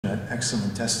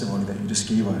excellent testimony that you just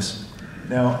gave us.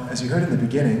 Now, as you heard in the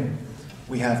beginning,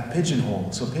 we have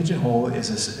Pigeonhole. So Pigeonhole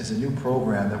is a new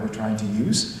program that we're trying to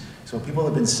use. So people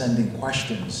have been sending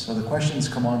questions. So the questions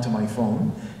come onto my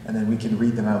phone, and then we can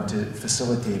read them out to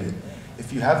facilitate it.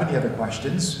 If you have any other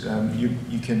questions,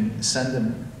 you can send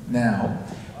them now,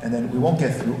 and then we won't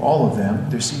get through all of them.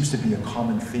 There seems to be a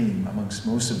common theme amongst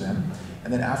most of them.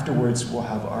 And then afterwards, we'll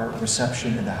have our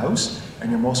reception in the house,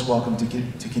 and you're most welcome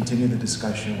to continue the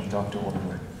discussion with Dr.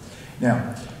 Ordway.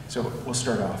 Now, so we'll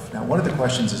start off. Now, one of the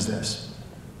questions is this.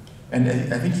 And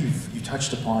I think you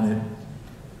touched upon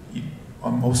it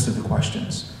on most of the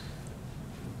questions.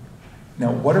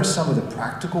 Now, what are some of the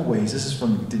practical ways, this is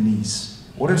from Denise,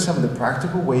 what are some of the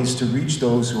practical ways to reach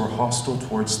those who are hostile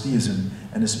towards theism,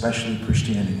 and especially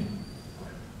Christianity?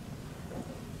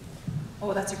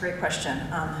 Oh, that's a great question.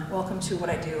 Welcome to what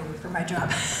I do for my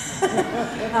job.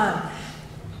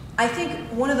 I think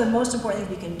one of the most important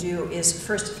things we can do is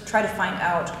first try to find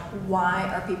out why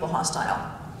are people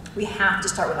hostile. We have to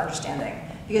start with understanding,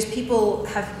 because people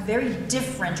have very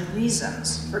different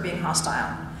reasons for being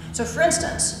hostile. So for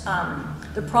instance,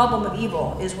 the problem of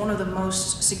evil is one of the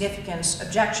most significant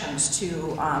objections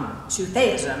to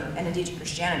theism and indeed to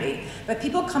Christianity. But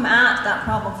people come at that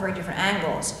problem from very different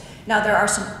angles. Now there are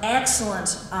some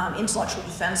excellent intellectual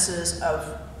defenses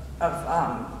of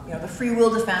the free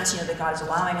will defense, that God is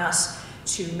allowing us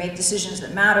to make decisions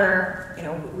that matter,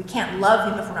 we can't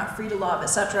love him if we're not free to love,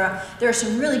 etc. There are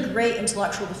some really great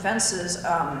intellectual defenses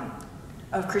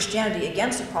of Christianity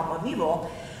against the problem of evil,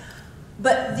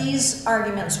 but these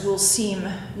arguments will seem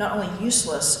not only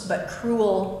useless, but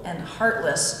cruel and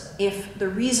heartless if the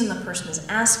reason the person is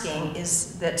asking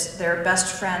is that their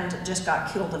best friend just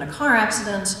got killed in a car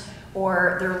accident,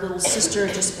 or their little sister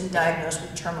just been diagnosed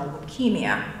with terminal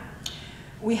leukemia.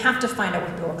 We have to find out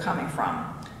where people are coming from.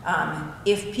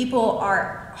 If people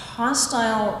are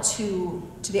hostile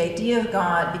to the idea of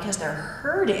God because they're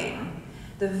hurting,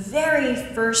 the very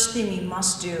first thing we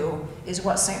must do is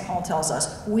what St. Paul tells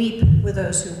us: weep with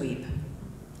those who weep.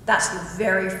 That's the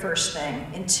very first thing.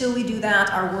 Until we do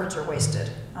that, our words are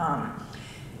wasted.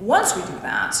 Once we do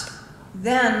that,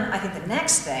 then I think the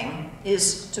next thing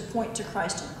is to point to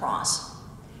Christ on the cross,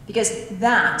 because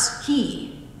that,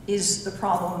 he is the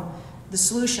problem, the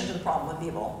solution to the problem of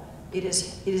evil. It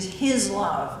is his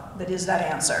love that is that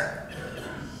answer.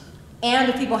 And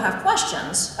if people have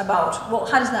questions about, well,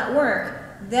 how does that work?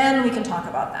 Then we can talk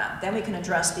about that. Then we can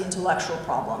address the intellectual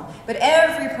problem. But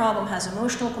every problem has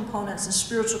emotional components and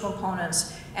spiritual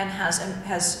components, and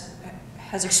has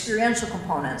experiential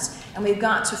components. And we've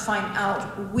got to find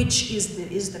out which is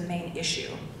the main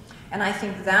issue. And I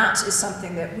think that is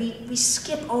something that we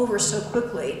skip over so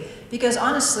quickly, because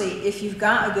honestly, if you've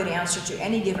got a good answer to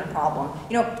any given problem,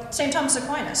 St. Thomas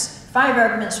Aquinas, 5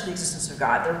 arguments for the existence of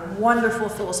God. They're wonderful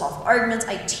philosophical arguments.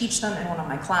 I teach them in one of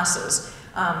my classes.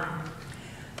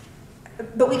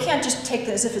 But we can't just take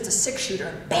that as if it's a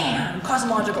 6-shooter, bam,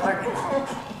 cosmological argument.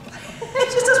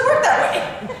 It just doesn't work that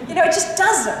way. It just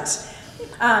doesn't.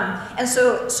 And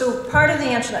so part of the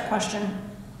answer to that question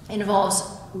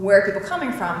involves where are people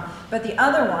coming from, but the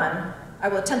other one, I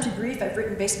will attempt to be brief. I've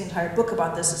written basically an entire book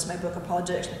about this. It's my book,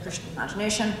 Apologetics and the Christian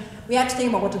Imagination. We have to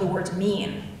think about what do the words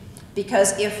mean,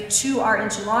 because if to our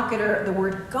interlocutor the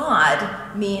word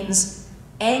God means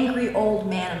angry old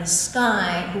man in the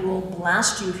sky who will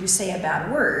blast you if you say a bad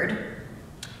word,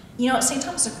 St.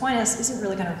 Thomas Aquinas isn't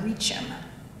really going to reach him,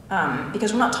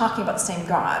 because we're not talking about the same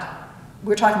God.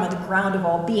 We're talking about the ground of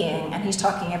all being, and he's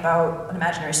talking about an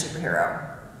imaginary superhero.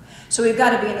 So we've got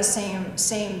to be in the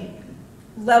same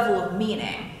level of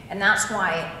meaning, and that's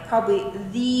why probably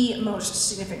the most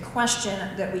significant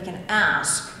question that we can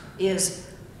ask is,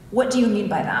 what do you mean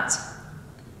by that?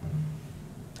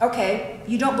 Okay,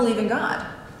 you don't believe in God.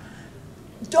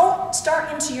 Don't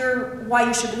start into your why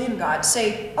you should believe in God.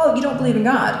 Say, oh, you don't believe in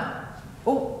God.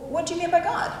 Well, what do you mean by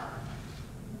God?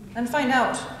 And find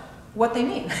out what they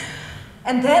mean.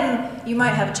 And then you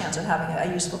might have a chance of having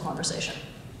a useful conversation.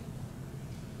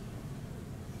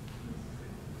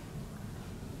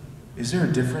 Is there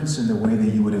a difference in the way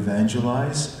that you would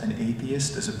evangelize an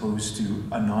atheist as opposed to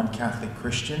a non-Catholic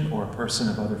Christian or a person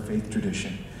of other faith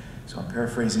tradition? So I'm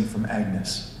paraphrasing from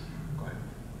Agnes. Go ahead.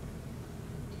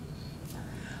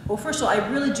 Well, first of all, I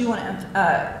really do want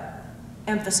to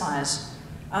emphasize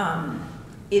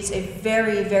it's a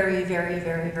very, very, very,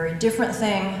 very, very different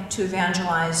thing to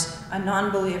evangelize a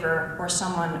non-believer or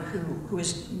someone who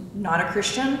is not a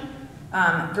Christian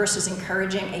versus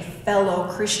encouraging a fellow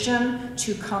Christian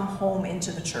to come home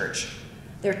into the church.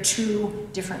 They're two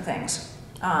different things.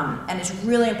 And it's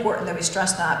really important that we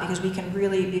stress that, because we can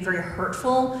really be very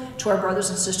hurtful to our brothers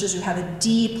and sisters who have a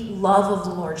deep love of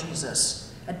the Lord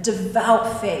Jesus, a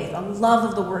devout faith, a love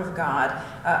of the Word of God,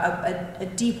 a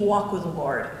deep walk with the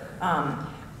Lord.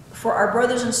 For our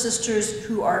brothers and sisters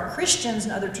who are Christians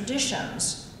in other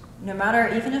traditions, no matter,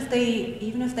 even if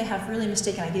they have really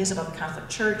mistaken ideas about the Catholic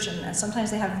Church, and sometimes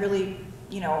they have really,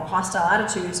 hostile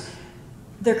attitudes,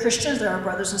 they're Christians, they're our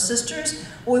brothers and sisters.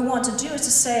 What we want to do is to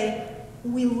say,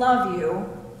 we love you,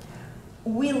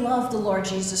 we love the Lord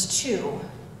Jesus too,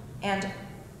 and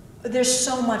there's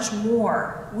so much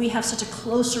more. We have such a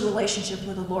closer relationship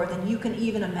with the Lord than you can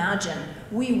even imagine.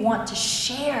 We want to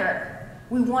share.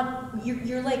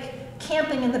 You're like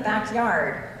camping in the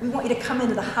backyard. We want you to come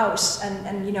into the house and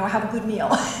have a good meal.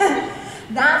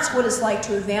 That's what it's like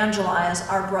to evangelize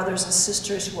our brothers and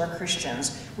sisters who are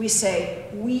Christians. We say,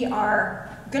 we are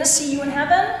going to see you in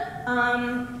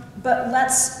heaven, but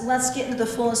let's get into the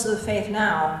fullness of the faith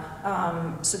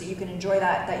now, so that you can enjoy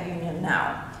that union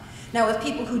now. Now, with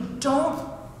people who don't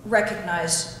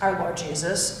recognize our Lord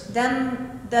Jesus,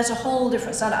 then that's a whole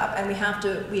different setup, and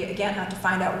we again have to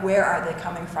find out where are they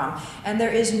coming from. And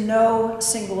there is no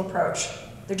single approach.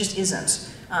 There just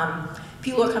isn't.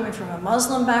 People are coming from a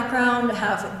Muslim background,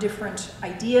 have different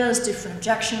ideas, different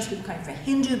objections. People coming from a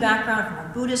Hindu background, from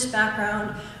a Buddhist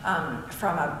background,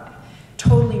 from a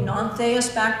totally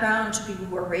non-theist background, to people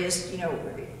who were raised,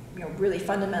 really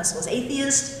fundamentalist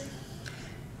atheists.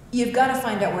 You've got to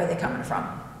find out where they're coming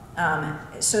from.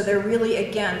 So there really,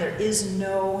 again, there is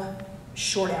no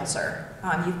short answer.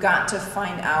 You've got to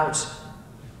find out,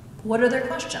 what are their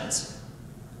questions?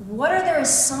 What are their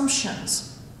assumptions?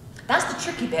 That's the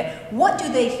tricky bit. What do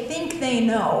they think they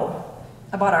know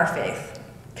about our faith?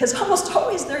 Because almost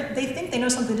always they think they know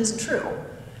something that isn't true,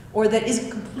 or that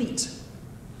isn't complete.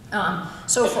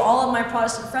 So for all of my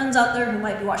Protestant friends out there who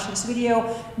might be watching this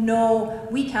video, no,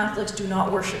 we Catholics do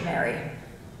not worship Mary.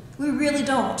 We really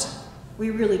don't. We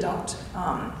really don't.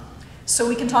 So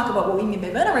we can talk about what we mean by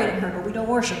venerating her, but we don't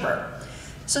worship her.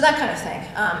 So that kind of thing.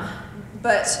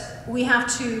 But we have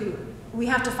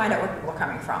to find out where people are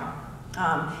coming from.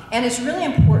 And it's really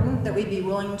important that we be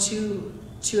willing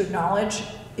to acknowledge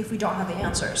if we don't have the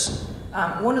answers.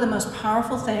 One of the most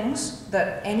powerful things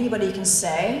that anybody can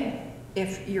say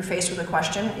if you're faced with a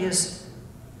question is,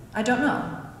 I don't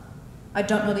know. I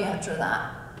don't know the answer to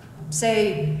that.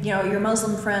 Say, your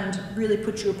Muslim friend really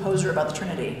put you a poser about the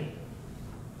Trinity.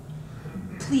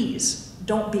 Please,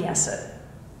 don't BS it.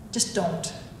 Just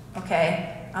don't,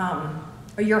 okay?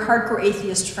 Or your hardcore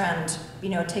atheist friend,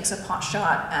 takes a pot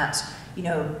shot at,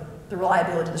 the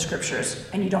reliability of the scriptures,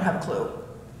 and you don't have a clue.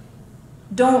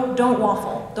 Don't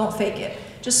waffle, don't fake it.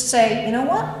 Just say, you know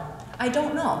what? I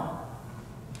don't know.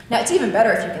 Now, it's even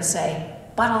better if you can say,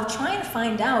 but I'll try and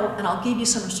find out, and I'll give you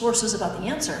some sources about the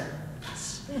answer.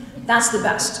 That's the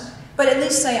best. But at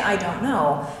least say, I don't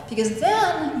know, because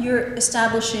then you're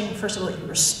establishing, first of all, you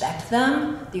respect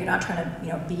them, that you're not trying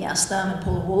to, BS them and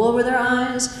pull the wool over their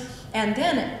eyes. And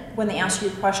then when they ask you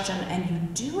a question and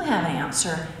you do have an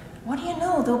answer, what do you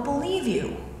know? They'll believe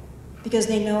you, because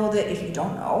they know that if you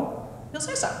don't know, you'll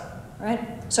say so,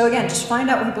 right? So again, just find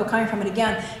out where people are coming from. And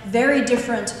again, very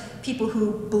different people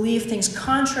who believe things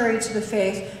contrary to the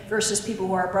faith versus people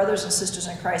who are brothers and sisters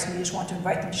in Christ, and we just want to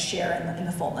invite them to share in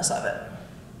the fullness of it.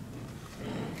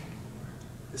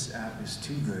 This app is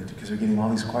too good because we're getting all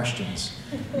these questions.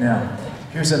 Now,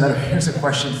 here's a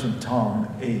question from Tom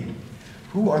A.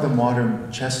 Who are the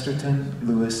modern Chesterton,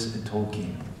 Lewis, and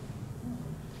Tolkien?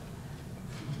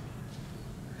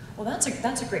 Well, that's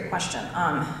a great question.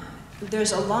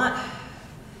 There's a lot.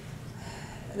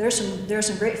 There's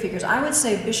some great figures. I would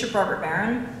say Bishop Robert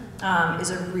Barron is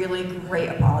a really great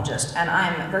apologist, and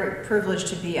I'm very privileged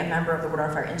to be a member of the Word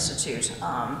on Fire Institute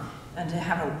and to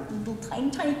have a little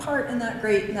tiny part in that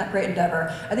great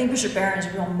endeavor. I think Bishop Barron is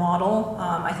a real model.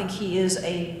 I think he is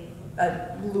a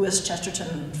Lewis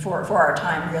Chesterton for our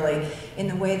time, really, in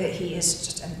the way that he is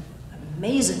just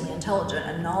amazingly intelligent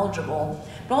and knowledgeable,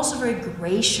 but also very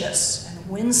gracious and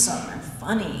winsome and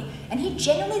funny. And he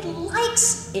genuinely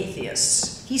likes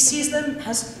atheists. He sees them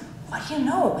as, what do you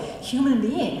know, human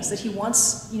beings that he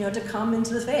wants, to come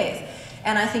into the faith.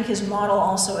 And I think his model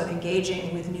also of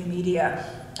engaging with new media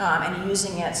and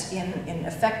using it in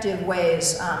effective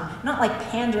ways, not like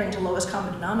pandering to lowest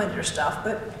common denominator stuff,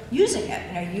 but using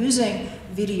it, using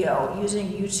video, using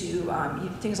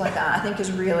YouTube, things like that, I think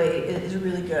is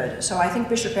really good. So I think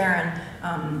Bishop Barron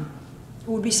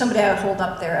would be somebody I would hold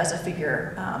up there as a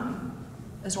figure,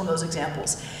 as one of those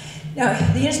examples. Now,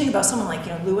 the interesting thing about someone like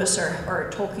Lewis or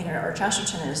Tolkien or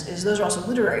Chesterton is those are also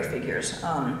literary figures,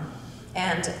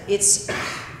 and it's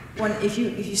if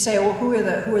you say, well, who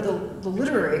are the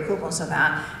literary equivalents of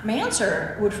that? My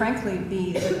answer would frankly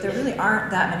be that there really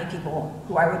aren't that many people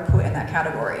who I would put in that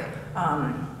category.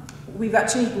 We've got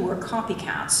too many people who are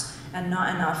copycats and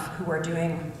not enough who are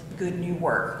doing good new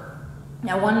work.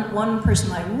 Now, one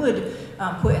person I would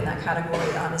put in that category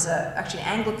is actually an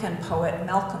Anglican poet,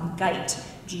 Malcolm Guite,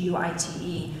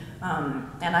 G-U-I-T-E.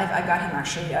 And I've got him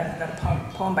actually, I've got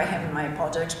a poem by him in my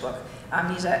apologetics book.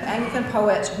 He's an Anglican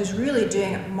poet who's really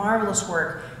doing marvelous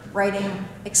work, writing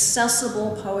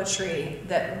accessible poetry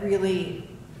that really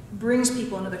brings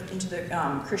people into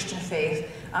the Christian faith.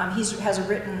 He has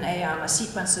written a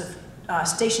sequence of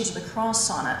Stations of the Cross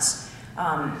sonnets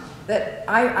that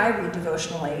I read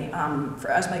devotionally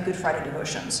as my Good Friday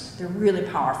devotions. They're really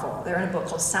powerful. They're in a book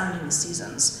called Sounding the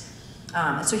Seasons.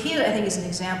 And so he, I think, is an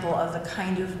example of the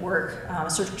kind of work,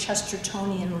 sort of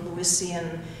Chestertonian,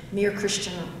 Lewisian, mere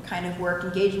Christian kind of work,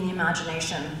 engaging the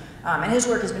imagination. And his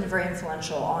work has been very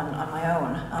influential on my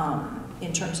own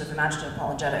in terms of imaginative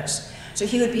apologetics. So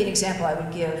he would be an example I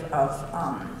would give of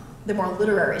the more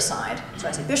literary side. So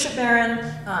I say Bishop Barron,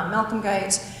 Malcolm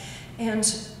Guite,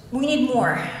 and we need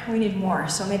more. We need more.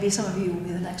 So maybe some of you will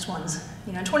be the next ones.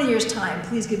 You know, in 20 years' time,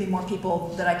 please give me more people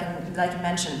that I can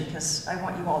mention, because I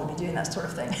want you all to be doing that sort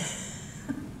of thing. We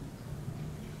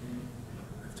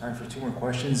have time for 2 more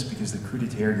questions because the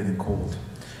crudité are getting cold.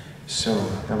 So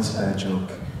that was a bad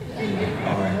joke.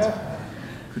 All right.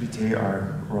 Crudité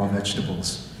are raw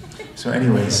vegetables. So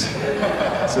anyways,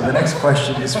 so the next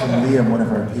question is from Liam, one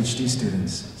of our PhD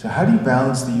students. So how do you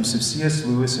balance the use of C.S.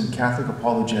 Lewis and Catholic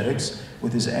apologetics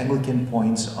with his Anglican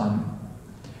points on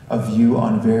a view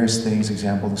on various things,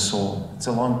 example, the soul? It's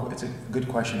a good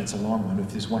question, it's a long one,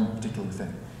 if there's one particular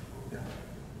thing.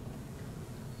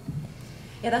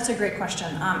 Yeah, that's a great question.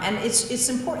 And it's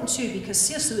important too, because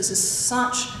C.S. Lewis is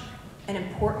such an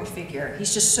important figure.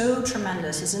 He's just so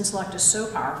tremendous, his intellect is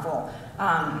so powerful,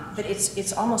 that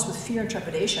it's almost with fear and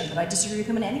trepidation that I disagree with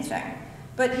him in anything.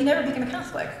 But he never became a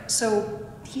Catholic, so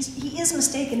he is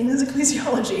mistaken in his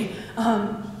ecclesiology.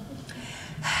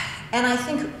 And I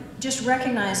think just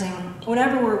recognizing,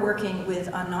 whenever we're working with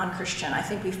a non-Christian, I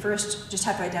think we first just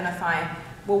have to identify,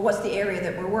 well, what's the area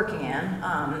that we're working in,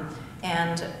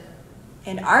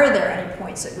 and are there any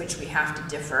points at which we have to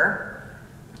differ?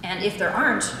 And if there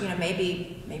aren't, you know,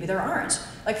 maybe there aren't.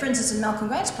 Like, for instance, in Malcolm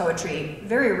Guite's poetry,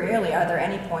 very rarely are there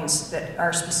any points that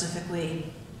are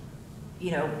specifically,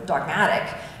 you know,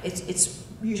 dogmatic. It's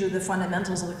usually the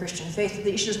fundamentals of the Christian faith.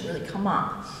 The issue doesn't really come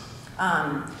up.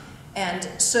 And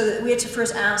so we have to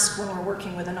first ask, when we're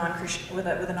working with a non-Christian, with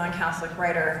a non-Catholic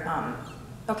writer,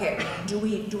 okay, do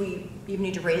we even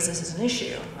need to raise this as an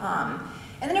issue?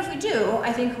 And then if we do,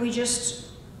 I think we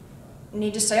just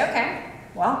need to say, okay,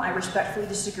 well, I respectfully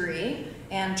disagree,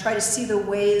 and try to see the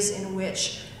ways in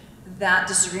which that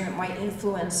disagreement might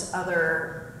influence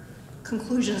other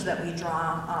conclusions that we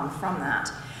draw from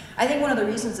that. I think one of the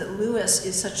reasons that Lewis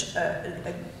is such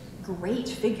a great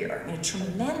figure, a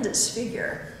tremendous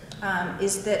figure,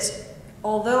 is that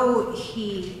although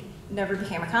he never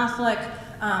became a Catholic,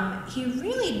 he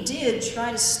really did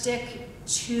try to stick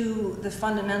to the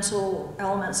fundamental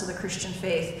elements of the Christian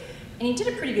faith, and he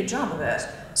did a pretty good job of it.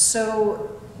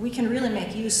 So we can really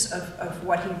make use of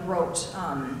what he wrote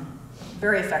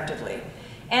very effectively.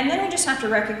 And then we just have to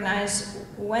recognize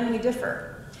when we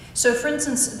differ. So for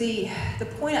instance, the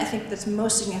point I think that's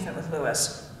most significant with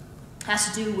Lewis has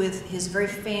to do with his very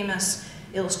famous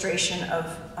illustration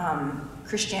of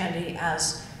Christianity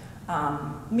as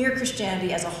mere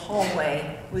Christianity as a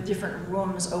hallway with different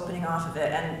rooms opening off of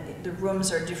it, and the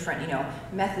rooms are different, you know,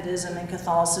 Methodism and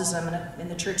Catholicism and in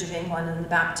the Church of England and the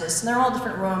Baptists, and they're all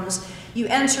different rooms. You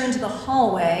enter into the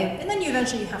hallway, and then you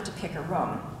eventually have to pick a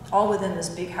room, all within this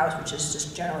big house, which is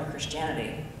just generally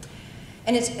Christianity.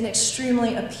 And it's an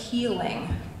extremely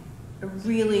appealing, a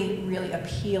really, really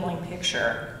appealing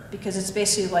picture, because it's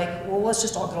basically like, well, let's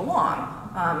just all get along.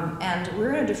 And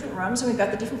we're in different rooms, and we've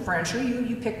got the different furniture.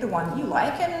 You pick the one you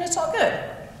like, and it's all good.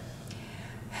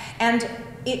 And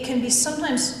it can be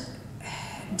sometimes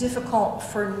difficult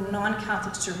for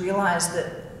non-Catholics to realize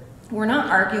that we're not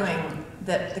arguing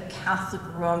that the Catholic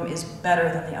room is better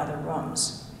than the other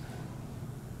rooms.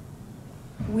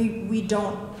 We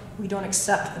don't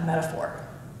accept the metaphor.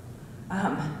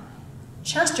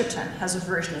 Chesterton has a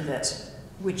version of it,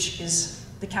 which is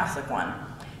the Catholic one.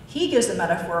 He gives the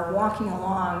metaphor of walking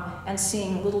along and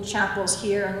seeing little chapels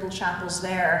here and little chapels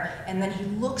there, and then he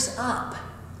looks up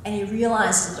and he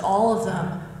realizes that all of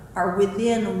them are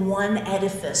within one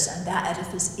edifice, and that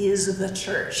edifice is the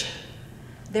church.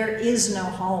 There is no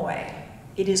hallway.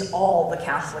 It is all the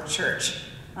Catholic Church.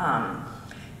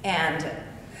 And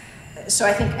so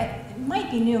I think it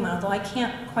might be Newman, although I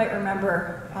can't quite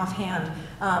remember offhand.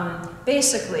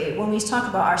 Basically, when we talk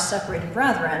about our separated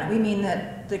brethren, we mean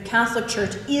that the Catholic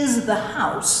Church is the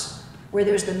house where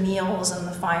there's the meals and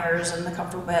the fires and the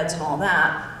comfortable beds and all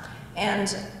that.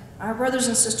 And our brothers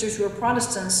and sisters who are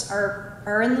Protestants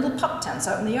are in little pup tents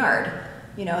out in the yard.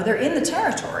 You know, they're in the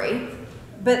territory,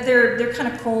 but they're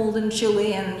kind of cold and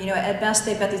chilly, and you know, at best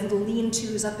they've got these little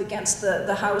lean-tos up against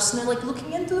the house, and they're like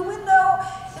looking in through the window,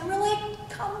 and we're like,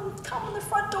 come in the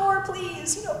front door,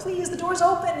 please, you know, please, the door's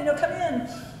open, you know, come in.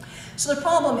 So the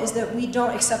problem is that we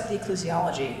don't accept the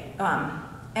ecclesiology.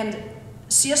 And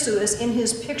C.S. Lewis, in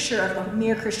his picture of the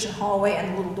mere Christian hallway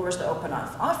and the little doors that open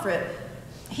off it,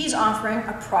 he's offering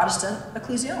a Protestant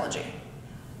ecclesiology.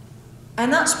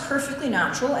 And that's perfectly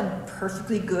natural and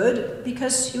perfectly good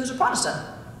because he was a Protestant.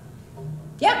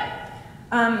 Yeah.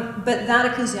 But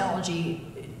that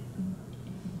ecclesiology,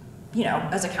 you know,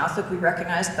 as a Catholic, we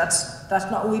recognize that that's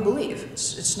not what we believe.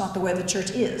 It's not the way the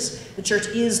church is. The church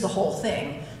is the whole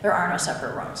thing. There are no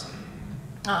separate rooms.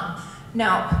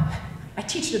 Now, I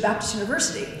teach at a Baptist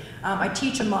university. I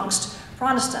teach amongst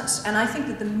Protestants, and I think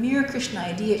that the mere Christian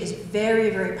idea is very,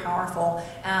 very powerful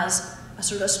as a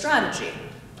sort of strategy.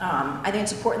 I think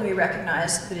it's important that we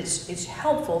recognize that it's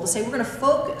helpful to say we're going to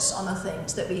focus on the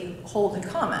things that we hold in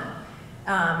common.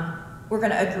 We're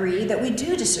going to agree that we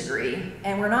do disagree,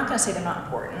 and we're not going to say they're not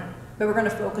important, but we're going to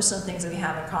focus on things that we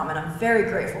have in common. I'm very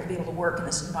grateful to be able to work in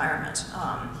this environment.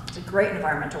 It's a great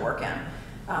environment to work in,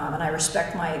 and I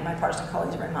respect my Protestant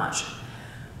colleagues very much.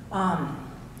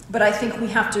 But I think we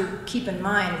have to keep in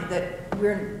mind that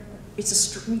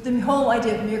the whole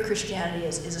idea of mere Christianity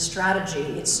is a strategy.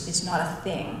 It's not a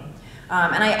thing.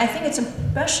 And I think it's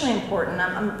especially important,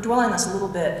 I'm dwelling on this a little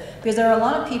bit, because there are a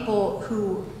lot of people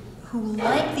who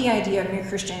like the idea of mere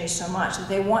Christianity so much that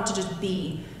they want to just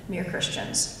be mere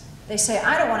Christians. They say,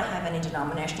 I don't want to have any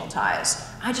denominational ties.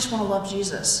 I just want to love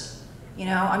Jesus. You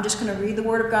know, I'm just going to read the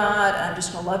Word of God, and I'm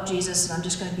just going to love Jesus, and I'm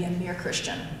just going to be a mere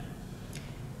Christian.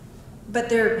 But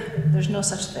there's no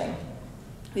such thing.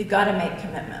 We've got to make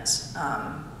commitments,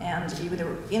 and either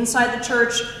we're inside the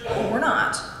church or we're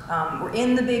not. We're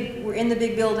in the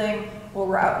big building, or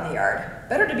we're out in the yard.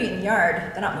 Better to be in the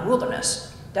yard than out in the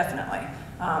wilderness, definitely.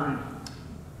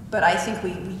 But I think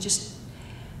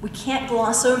we can't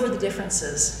gloss over the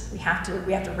differences. We have to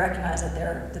recognize that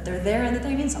they're there and that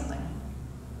they mean something.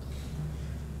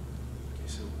 Okay,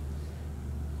 so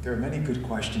there are many good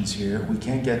questions here. We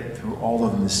can't get through all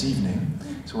of them this evening.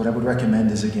 So what I would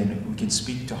recommend is, again, we can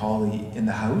speak to Holly in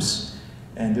the house,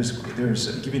 and there's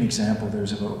I'll give you an example.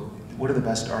 There's about what are the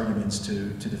best arguments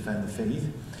to defend the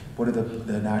faith? What are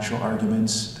the natural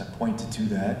arguments that point to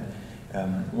that?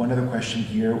 One other question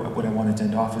here, what I wanted to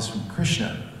end off is from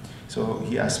Krishna. So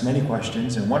he asked many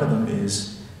questions, and one of them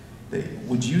is,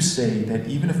 would you say that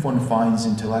even if one finds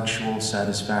intellectual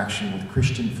satisfaction with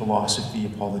Christian philosophy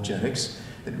apologetics,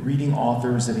 that reading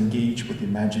authors that engage with the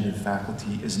imaginative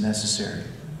faculty is necessary,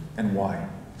 and why?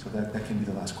 So that can be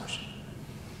the last question.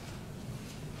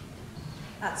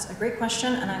 That's a great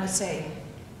question, and I would say,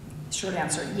 short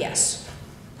answer, yes.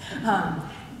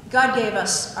 God gave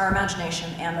us our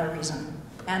imagination and our reason,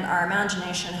 and our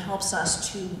imagination helps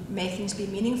us to make things be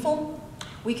meaningful.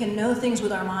 We can know things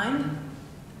with our mind,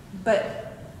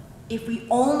 but if we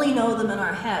only know them in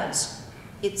our heads,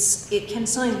 it can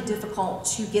sometimes be difficult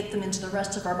to get them into the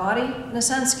rest of our body, in a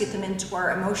sense, get them into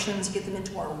our emotions, get them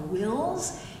into our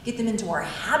wills, get them into our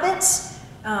habits.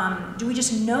 Do we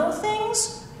just know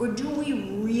things, or do we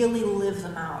really live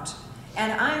them out?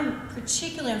 And I'm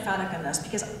particularly emphatic on this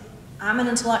because I'm an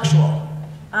intellectual.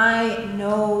 I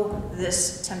know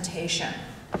this temptation,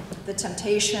 the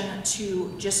temptation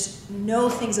to just know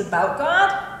things about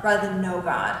God rather than know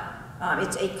God.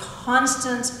 It's a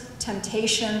constant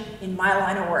temptation in my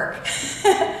line of work.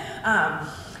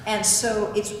 And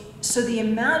so the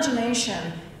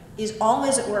imagination is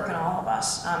always at work in all of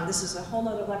us. This is a whole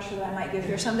other lecture that I might give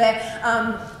here someday.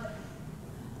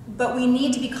 But we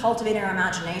need to be cultivating our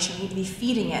imagination. We need to be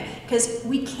feeding it, because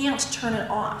we can't turn it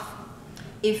off.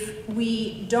 If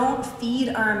we don't feed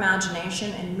our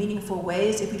imagination in meaningful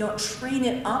ways, if we don't train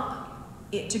it up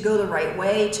to go the right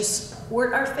way, to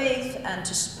support our faith and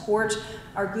to support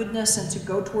our goodness and to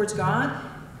go towards God,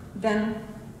 then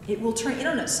it will turn in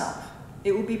on itself.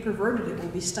 It will be perverted, it will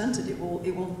be stunted, it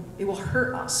will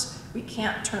hurt us. We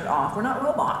can't turn it off. We're not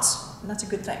robots, and that's a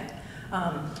good thing.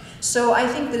 So I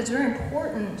think that it's very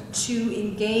important to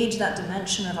engage that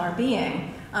dimension of our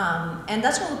being, and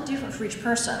that's going to look different for each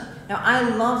person. Now, I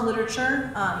love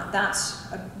literature.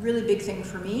 That's a really big thing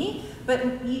for me,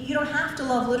 but you don't have to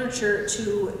love literature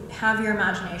to have your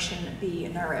imagination be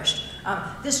nourished.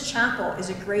 This chapel is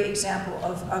a great example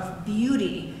of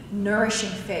beauty nourishing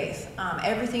faith.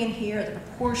 Everything in here, the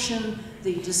proportion,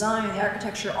 the design, the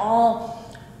architecture, all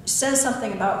says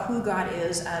something about who God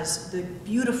is as the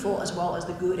beautiful as well as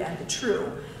the good and the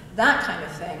true. That kind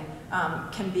of thing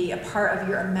can be a part of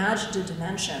your imaginative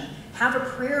dimension. Have a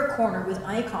prayer corner with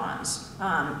icons.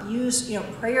 Use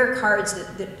prayer cards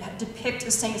that depict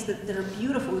the saints that are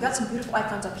beautiful. We've got some beautiful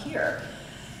icons up here.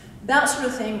 That sort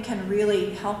of thing can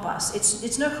really help us.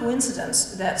 It's no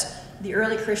coincidence that the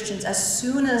early Christians, as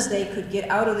soon as they could get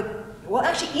out of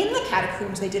actually in the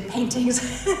catacombs they did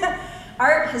paintings.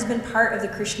 Art has been part of the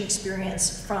Christian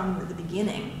experience from the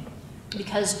beginning,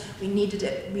 because we need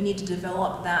to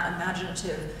develop that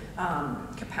imaginative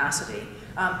capacity.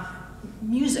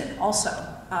 Music also.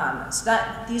 So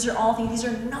that these are all things. These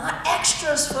are not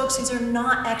extras, folks. These are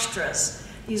not extras.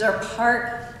 These are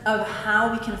part of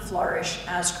how we can flourish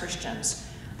as Christians.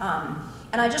 And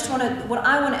what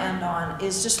I want to end on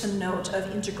is just the note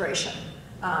of integration.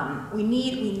 We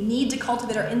need to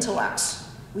cultivate our intellects.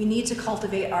 We need to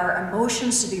cultivate our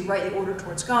emotions to be rightly ordered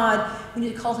towards God. We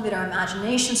need to cultivate our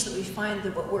imagination so that we find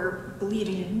that what we're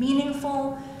believing is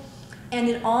meaningful. And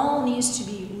it all needs to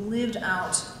be lived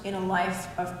out in a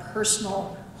life of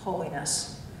personal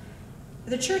holiness.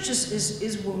 The church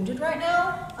is wounded right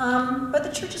now, but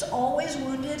the church is always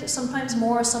wounded, sometimes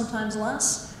more, sometimes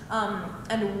less.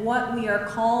 And what we are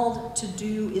called to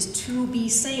do is to be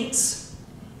saints.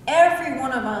 Every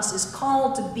one of us is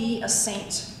called to be a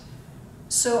saint.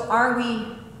 So are we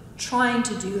trying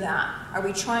to do that? Are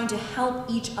we trying to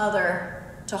help each other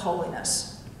to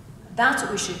holiness? That's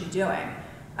what we should be doing.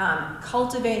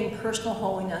 Cultivating personal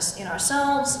holiness in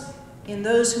ourselves, in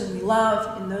those whom we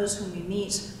love, in those whom we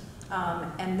meet,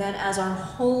 and then as our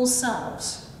whole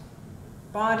selves,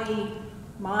 body,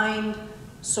 mind,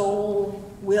 soul,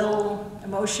 will,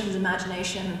 emotions,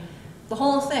 imagination, the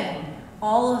whole thing,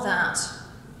 all of that,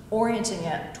 orienting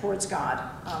it towards God.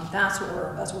 That's what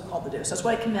we're called to do. So that's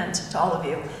what I commend to all of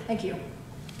you. Thank you.